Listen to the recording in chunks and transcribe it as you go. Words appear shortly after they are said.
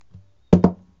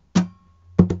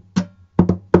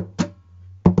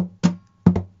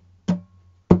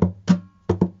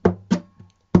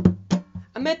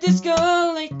met this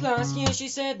girl late last year. She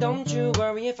said, don't you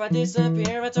worry if I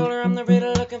disappear. I told her I'm the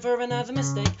riddle looking for another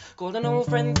mistake. Called an old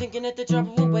friend thinking that the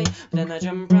trouble would wait. But then I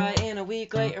jumped right in a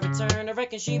week later returned. I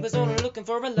reckon she was only looking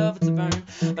for a lover to burn.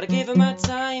 But I gave her my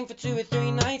time for 2 or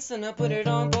 3 nights, and I put it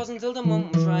on pause until the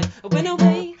moment was right. I went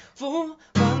away for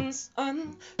months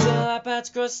until our paths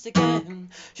crossed again.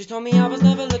 She told me I was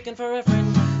never looking for a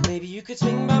friend. Maybe you could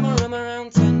swing by my room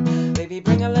around 10. Baby,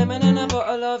 bring a lemon and a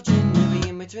bottle of gin. Maybe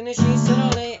in between the sheets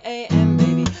till 8 a.m.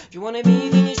 Baby, if you wanted me,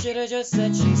 then you should've just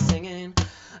said she's singing.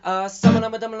 Someone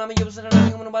I'm a dumb llama, you said I'm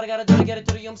human, nobody gotta do to get it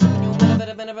to the yum. Something you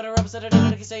been a better opposite of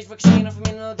the stage, ricocheting off of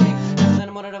me in another game. Then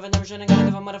I'm of it, never shouldn't gotta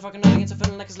give a motherfucking audience a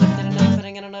feeling like it's left and never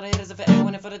fitting in another hit as if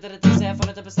everyone if it did it, say I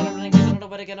follow the percent of everything, cause I don't know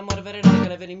where to get motivated. I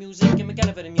got any music, and we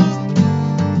got any music.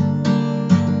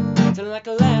 Feeling like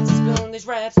a lad to spilling these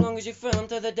raps. Long as you film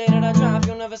to the day that I drop,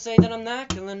 you'll never say that I'm not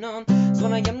killing them. So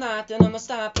when I am not, then I'ma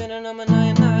stop it. And I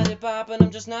am not hip-hop, and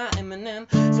I'm just not Eminem.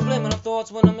 Subliminal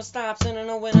thoughts when I'ma stop sinning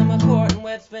or when I'm a court and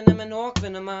web spinning and orc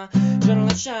in my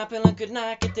journaling shopping. I could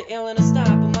not get the ill and a stop.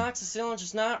 Amoxicillin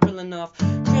just not real enough.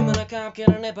 Criminal cop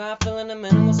killing hip-hop, filling a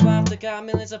minimal swap to got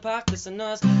millions of pockets and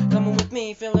us. Coming with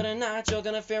me, feel it or not, you're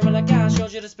gonna fear it like I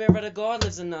showed you the spirit of God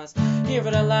lives in us. Hear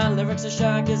it a lot, lyrics are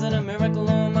shock, is it a miracle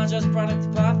or am I just product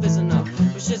of pop is enough?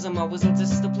 But shizzle my wisdom,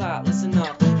 this is the plot, listen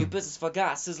up. Your business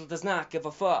forgot, Sizzle does not give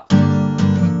a fuck.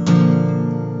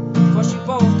 First you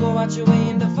both go out your way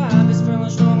and the vibe is feeling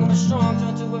strong and strong.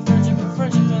 Turn to a friendship and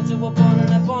friendship turn to a bond, and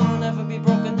that bond will never be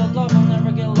broken. The love will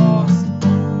never get lost.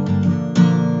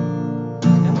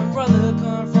 And when brother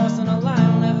come first on the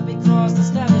line will never be crossed.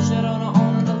 Establish it on our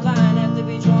own, and the line have to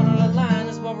be drawn on the line.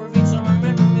 Is what we reach, so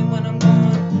remember me when I'm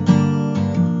gone.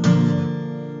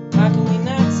 How can we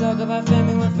not talk about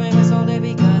family when fame is all that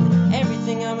we got?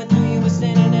 Everything I went through, you were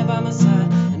standing there by my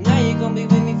side, and now you're gonna be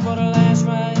with me for the last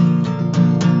ride.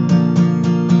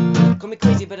 Call me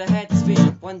crazy, but I had this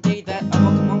vision one day that I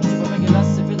walk amongst you a regular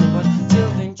civilian. But till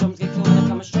then, drums get killed and I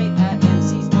come straight at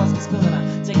MCs, bars get spilling.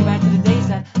 I take it back to the days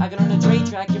that I got on the Dre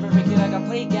track. You're a record I got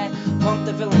played at. Pump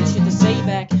the villain and shit to say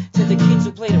back to the kids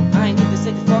who played them. I ain't get to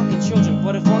say the fucking children,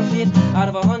 but if one kid out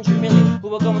of 100 million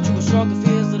who are going through a struggle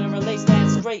feels that it relates,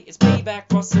 that's great. It's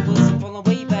payback. Russell Wilson falling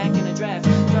way back in the draft.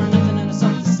 Turn nothing into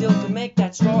something still can make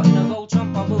that straw in a gold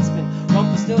trump. I will spin.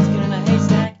 Rumple still skin in a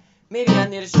haystack. Maybe I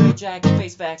need a straight jacket,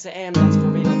 face facts, I am nuts for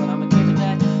real, but I'ma give it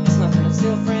that. It's nothing, I'm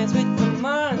still friends with the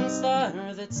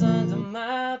monster that's under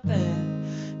my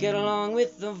bed. Get along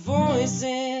with the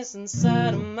voices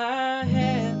inside of my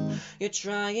head. You're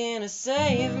trying to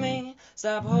save me,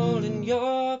 stop holding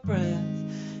your breath.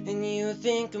 And you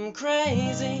think I'm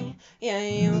crazy, yeah,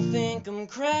 you think I'm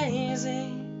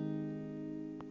crazy.